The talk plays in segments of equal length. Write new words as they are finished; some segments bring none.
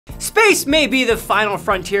Space may be the final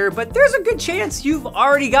frontier, but there's a good chance you've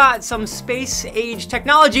already got some space-age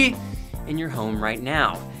technology in your home right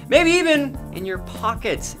now. Maybe even in your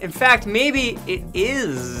pocket. In fact, maybe it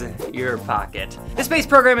is your pocket. The space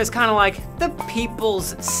program is kind of like the People's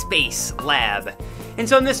Space Lab. And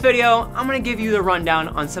so in this video, I'm gonna give you the rundown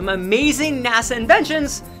on some amazing NASA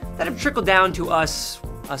inventions that have trickled down to us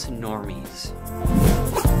normies.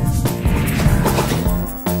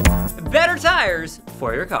 Better tires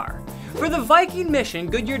for your car. For the Viking mission,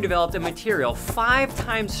 Goodyear developed a material 5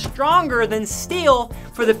 times stronger than steel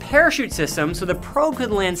for the parachute system so the probe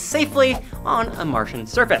could land safely on a Martian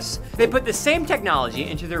surface. They put the same technology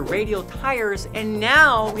into their radial tires, and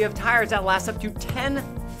now we have tires that last up to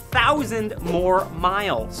 10,000 more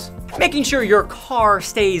miles, making sure your car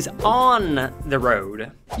stays on the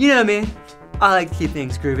road. You know me, I like to keep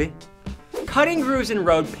things groovy. Cutting grooves in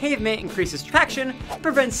road pavement increases traction,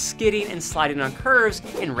 prevents skidding and sliding on curves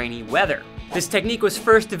in rainy weather. This technique was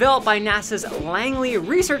first developed by NASA's Langley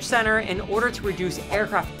Research Center in order to reduce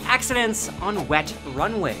aircraft accidents on wet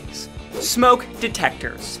runways. Smoke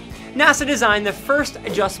detectors. NASA designed the first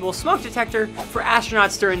adjustable smoke detector for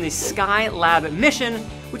astronauts during the Skylab mission,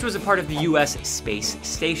 which was a part of the US Space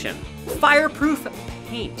Station. Fireproof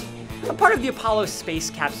paint. A part of the Apollo space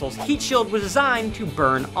capsule's heat shield was designed to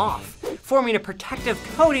burn off, forming a protective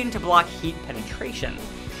coating to block heat penetration.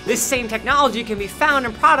 This same technology can be found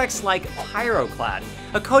in products like Pyroclad,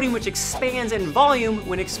 a coating which expands in volume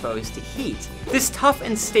when exposed to heat. This tough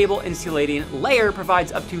and stable insulating layer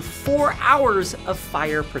provides up to 4 hours of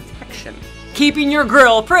fire protection, keeping your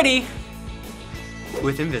grill pretty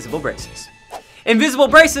with invisible braces. Invisible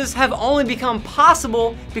braces have only become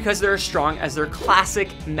possible because they're as strong as their classic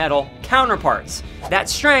metal counterparts. That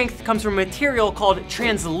strength comes from a material called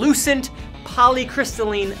translucent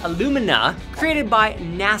polycrystalline alumina, created by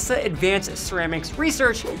NASA Advanced Ceramics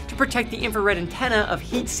Research to protect the infrared antenna of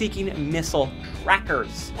heat-seeking missile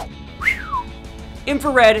trackers.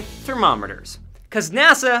 Infrared thermometers, because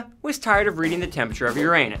NASA was tired of reading the temperature of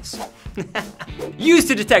Uranus. Used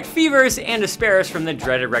to detect fevers and despairs from the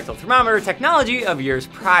dreaded rectal thermometer technology of years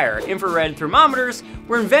prior, infrared thermometers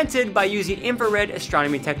were invented by using infrared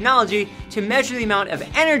astronomy technology to measure the amount of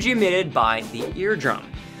energy emitted by the eardrum.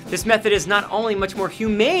 This method is not only much more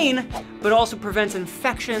humane, but also prevents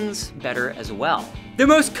infections better as well. The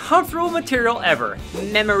most comfortable material ever,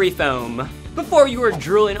 memory foam. Before you were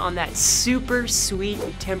drooling on that super sweet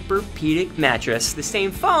Tempur-Pedic mattress, the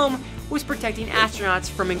same foam was protecting astronauts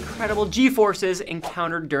from incredible G-forces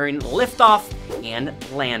encountered during liftoff and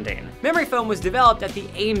landing. Memory foam was developed at the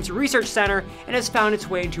Ames Research Center and has found its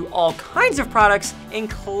way into all kinds of products,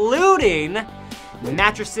 including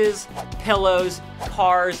mattresses, pillows,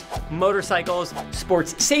 cars, motorcycles,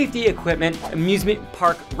 sports safety equipment, amusement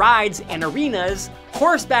park rides and arenas,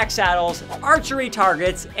 horseback saddles, archery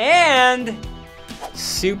targets, and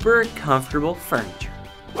super comfortable furniture.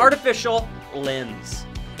 Artificial limbs.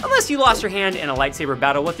 Unless you lost your hand in a lightsaber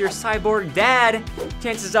battle with your cyborg dad,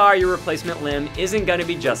 chances are your replacement limb isn't gonna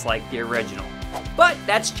be just like the original. But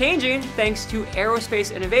that's changing thanks to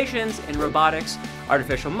aerospace innovations in robotics,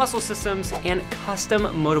 artificial muscle systems, and custom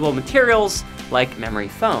moldable materials like memory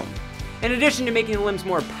foam. In addition to making the limbs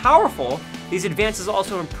more powerful, these advances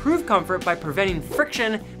also improve comfort by preventing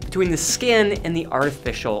friction between the skin and the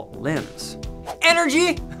artificial limbs.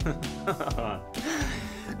 Energy!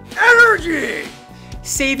 Energy!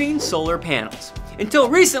 Saving solar panels. Until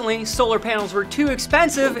recently, solar panels were too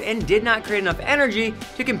expensive and did not create enough energy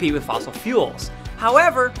to compete with fossil fuels.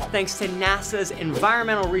 However, thanks to NASA's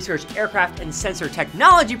Environmental Research Aircraft and Sensor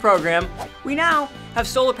Technology program, we now have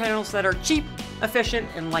solar panels that are cheap, efficient,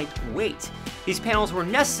 and lightweight. These panels were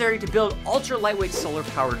necessary to build ultra-lightweight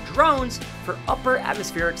solar-powered drones for upper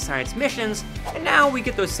atmospheric science missions, and now we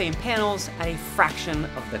get those same panels at a fraction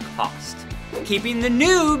of the cost. Keeping the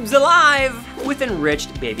noobs alive with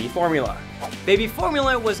Enriched baby formula. Baby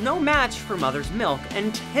formula was no match for mother's milk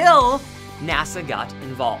until NASA got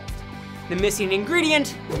involved. The missing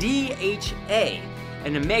ingredient, DHA,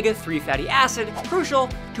 an omega-3 fatty acid crucial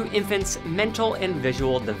to infants' mental and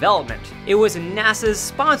visual development. It was NASA's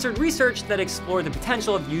sponsored research that explored the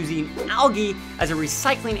potential of using algae as a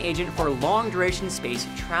recycling agent for long-duration space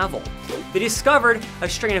travel. They discovered a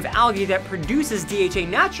strain of algae that produces DHA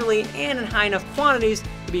naturally and in high enough quantities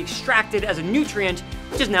to be extracted as a nutrient,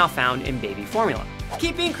 which is now found in baby formula,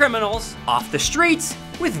 keeping criminals off the streets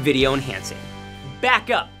with video enhancing.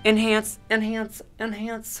 Back up. Enhance, enhance,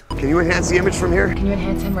 enhance. Can you enhance the image from here? Can you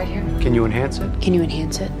enhance him right here? Can you enhance it? Can you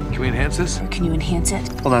enhance it? Can we enhance this? Or can you enhance it?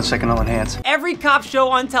 Hold on a second, I'll enhance. Every cop show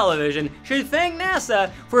on television should thank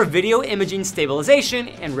NASA for video imaging stabilization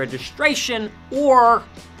and registration, or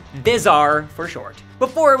VISR for short.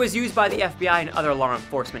 Before it was used by the FBI and other law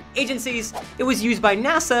enforcement agencies, it was used by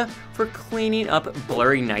NASA for cleaning up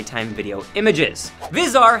blurry nighttime video images.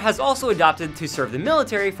 VISR has also adopted to serve the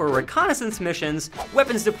military for reconnaissance missions,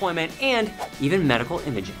 weapons deployment, and even medical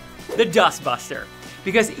imaging. The Dustbuster,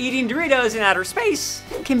 because eating Doritos in outer space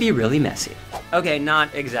can be really messy. Okay,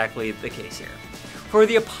 not exactly the case here. For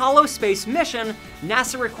the Apollo space mission,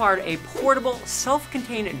 NASA required a portable,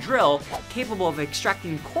 self-contained drill capable of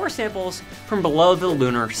extracting core samples from below the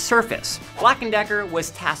lunar surface. Black & Decker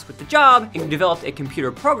was tasked with the job and developed a computer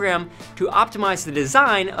program to optimize the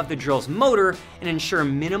design of the drill's motor and ensure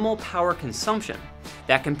minimal power consumption.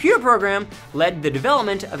 That computer program led the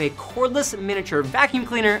development of a cordless miniature vacuum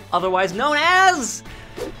cleaner, otherwise known as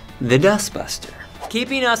the Dustbuster,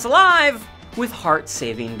 keeping us alive with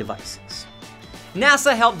heart-saving devices.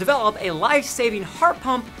 NASA helped develop a life-saving heart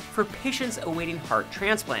pump for patients awaiting heart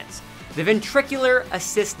transplants. The Ventricular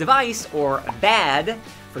Assist Device, or VAD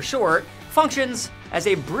for short, functions as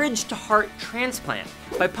a bridge to heart transplant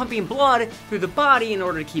by pumping blood through the body in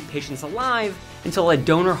order to keep patients alive until a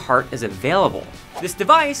donor heart is available. This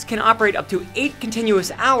device can operate up to 8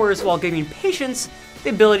 continuous hours while giving patients the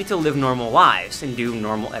ability to live normal lives and do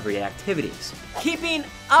normal everyday activities, keeping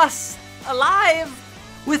us alive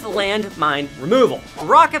with landmine removal.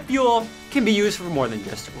 Rocket fuel can be used for more than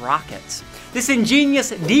just rockets. This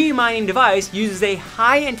ingenious demining device uses a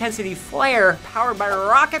high-intensity flare powered by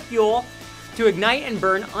rocket fuel to ignite and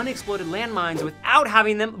burn unexploded landmines without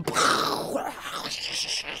having them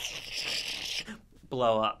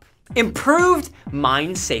blow up. Improved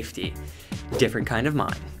mine safety. Different kind of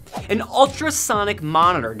mine. An ultrasonic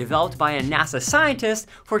monitor developed by a NASA scientist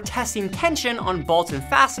for testing tension on bolts and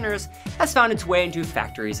fasteners has found its way into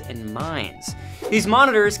factories and mines. These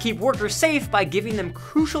monitors keep workers safe by giving them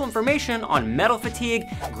crucial information on metal fatigue,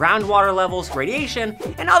 groundwater levels, radiation,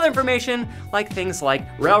 and other information like things like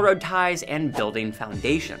railroad ties and building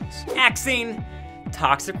foundations. Axing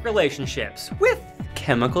toxic relationships with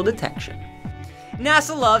chemical detection.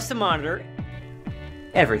 NASA loves to monitor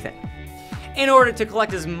everything. In order to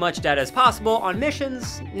collect as much data as possible on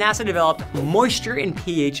missions, NASA developed moisture and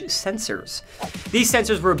pH sensors. These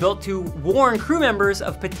sensors were built to warn crew members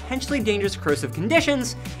of potentially dangerous corrosive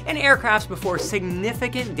conditions in aircrafts before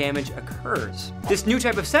significant damage occurs. This new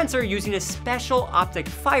type of sensor, using a special optic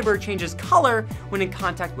fiber, changes color when in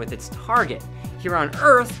contact with its target. Here on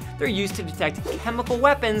Earth, they're used to detect chemical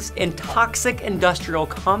weapons and toxic industrial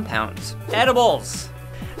compounds. Edibles.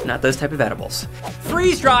 Not those type of edibles.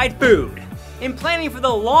 Freeze-dried food. In planning for the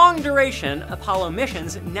long-duration Apollo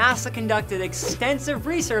missions, NASA conducted extensive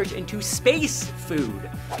research into space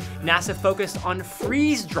food. NASA focused on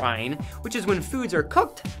freeze-drying, which is when foods are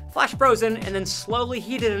cooked, flash frozen, and then slowly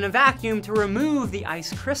heated in a vacuum to remove the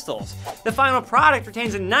ice crystals. The final product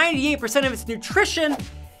retains 98% of its nutrition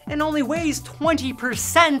and only weighs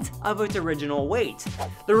 20% of its original weight.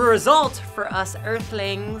 The result for us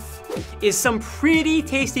Earthlings is some pretty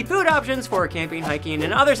tasty food options for camping, hiking,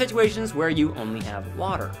 and other situations where you only have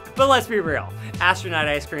water. But let's be real, astronaut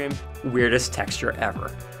ice cream, weirdest texture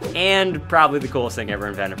ever. And probably the coolest thing ever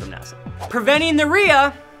invented from NASA. Preventing the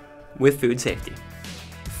RIA with food safety.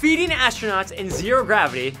 Feeding astronauts in zero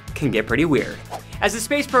gravity can get pretty weird. As the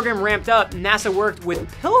space program ramped up, NASA worked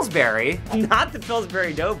with Pillsbury, not the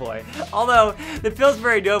Pillsbury Doughboy, although the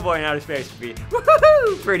Pillsbury Doughboy in outer space would be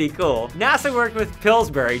woohoo, pretty cool. NASA worked with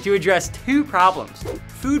Pillsbury to address two problems: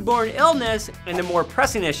 foodborne illness and the more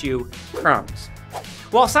pressing issue, crumbs.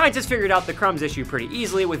 While scientists figured out the crumbs issue pretty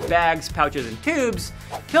easily with bags, pouches, and tubes,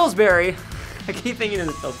 Pillsbury, I keep thinking of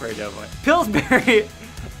the Pillsbury Doughboy.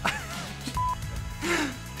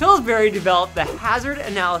 Pillsbury developed the hazard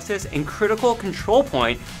analysis and critical control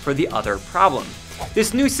point for the other problem.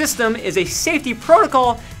 This new system is a safety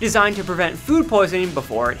protocol designed to prevent food poisoning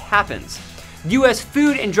before it happens. US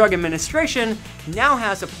Food and Drug Administration now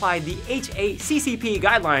has applied the HACCP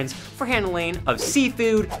guidelines for handling of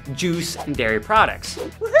seafood, juice, and dairy products.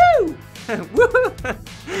 Woohoo! Woohoo!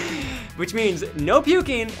 Which means no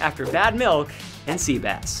puking after bad milk and sea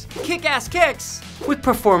bass. Kick-ass kicks with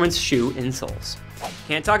performance shoe insoles.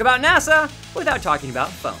 Can't talk about NASA without talking about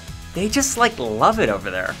foam. They just love it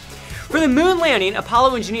over there. For the moon landing,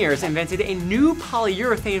 Apollo engineers invented a new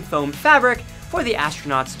polyurethane foam fabric for the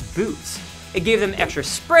astronauts' boots. It gave them extra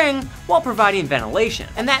spring while providing ventilation.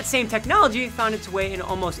 And that same technology found its way in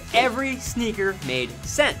almost every sneaker made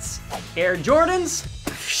since. Air Jordans?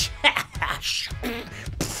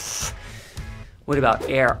 What about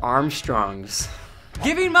Air Armstrongs?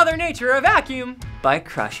 Giving Mother Nature a vacuum by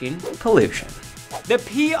crushing pollution. The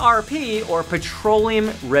PRP, or Petroleum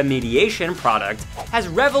Remediation Product, has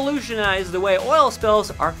revolutionized the way oil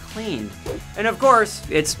spills are cleaned. And of course,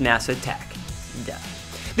 it's NASA tech. Duh.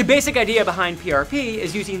 The basic idea behind PRP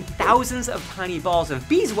is using thousands of tiny balls of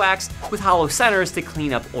beeswax with hollow centers to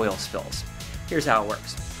clean up oil spills. Here's how it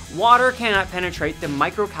works. Water cannot penetrate the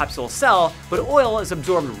microcapsule cell, but oil is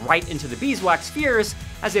absorbed right into the beeswax spheres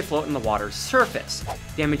as they float on the water's surface.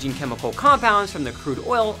 Damaging chemical compounds from the crude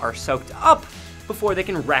oil are soaked up before they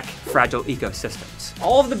can wreck fragile ecosystems.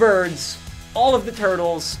 All of the birds, all of the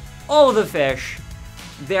turtles, all of the fish,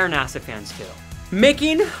 they're NASA fans too.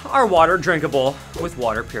 Making our water drinkable with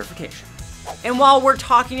water purification. And while we're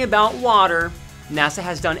talking about water, NASA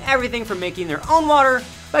has done everything from making their own water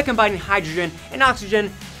by combining hydrogen and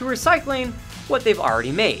oxygen to recycling what they've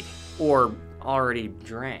already made, or already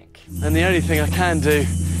drank. And the only thing I can do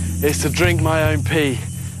is to drink my own pee.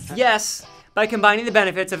 Yes, by combining the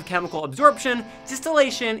benefits of chemical absorption,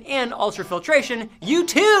 distillation, and ultrafiltration, you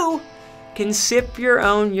too can sip your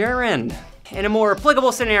own urine. In a more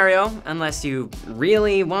applicable scenario, unless you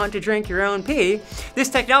really want to drink your own pee, this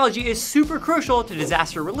technology is super crucial to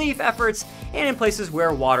disaster relief efforts and in places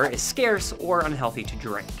where water is scarce or unhealthy to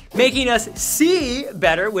drink. Making us see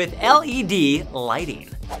better with LED lighting.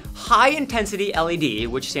 High intensity LED,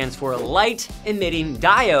 which stands for light emitting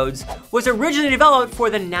diodes, was originally developed for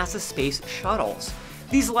the NASA space shuttles.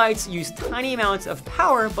 These lights use tiny amounts of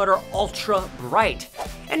power but are ultra bright.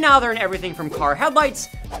 And now they're in everything from car headlights,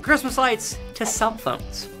 Christmas lights, to cell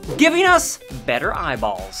phones, giving us better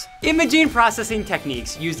eyeballs. Imaging processing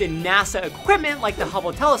techniques used in NASA equipment like the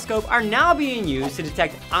Hubble telescope are now being used to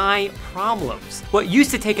detect eye problems. What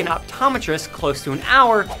used to take an optometrist close to an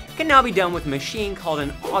hour can now be done with a machine called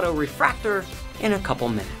an autorefractor in a couple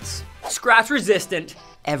minutes. Scratch resistant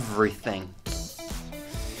everything.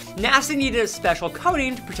 NASA needed a special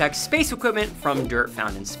coating to protect space equipment from dirt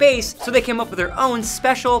found in space, so they came up with their own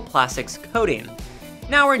special plastics coating.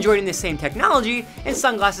 Now we're enjoying the same technology in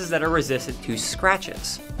sunglasses that are resistant to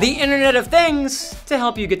scratches. The Internet of Things to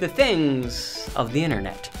help you get the things of the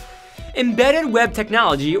internet. Embedded Web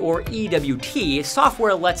Technology, or EWT,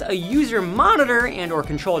 software lets a user monitor and/or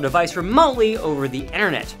control a device remotely over the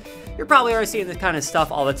internet. You're probably already seeing this kind of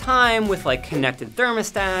stuff all the time with like connected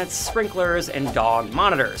thermostats, sprinklers, and dog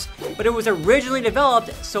monitors. But it was originally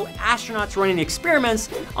developed so astronauts running experiments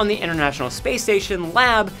on the International Space Station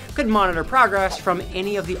lab could monitor progress from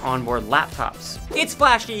any of the onboard laptops. It's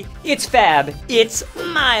flashy, it's fab, it's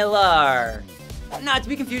Mylar. Not to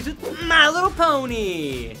be confused with My Little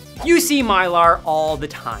Pony. You see Mylar all the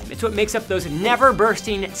time. It's what makes up those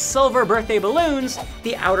never-bursting silver birthday balloons,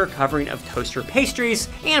 the outer covering of toaster pastries,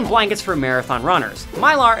 and blankets for marathon runners.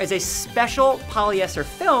 Mylar is a special polyester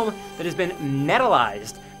film that has been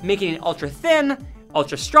metallized, making it ultra thin,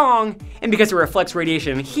 ultra strong, and because it reflects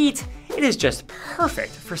radiation and heat, it is just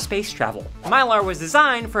perfect for space travel. Mylar was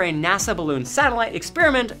designed for a NASA balloon satellite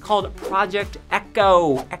experiment called Project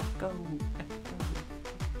Echo.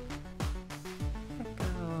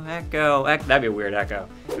 Echo, that'd be a weird echo.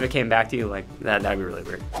 If it came back to you like that, that'd be really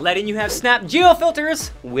weird. Letting you have snap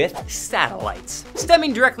geofilters with satellites.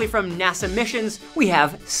 Stemming directly from NASA missions, we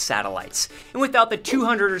have satellites. And without the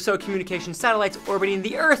 200 or so communication satellites orbiting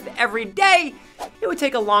the Earth every day, it would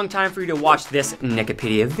take a long time for you to watch this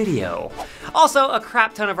Wikipedia video. Also, a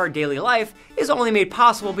crap ton of our daily life is only made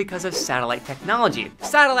possible because of satellite technology.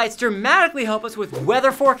 Satellites dramatically help us with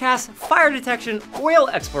weather forecasts, fire detection, oil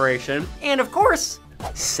exploration, and of course,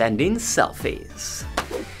 sending selfies.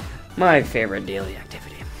 My favorite daily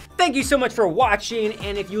activity. Thank you so much for watching,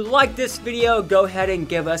 and if you like this video, go ahead and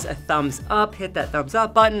give us a thumbs up, hit that thumbs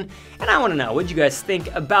up button, and I wanna know, what you guys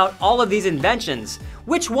think about all of these inventions?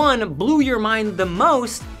 Which one blew your mind the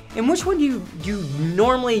most, and which one do you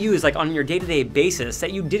normally use like on your day-to-day basis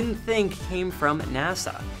that you didn't think came from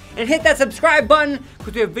NASA? And hit that subscribe button,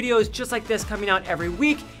 because we have videos just like this coming out every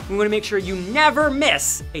week. We wanna make sure you never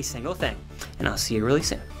miss a single thing. And I'll see you really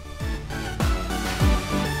soon.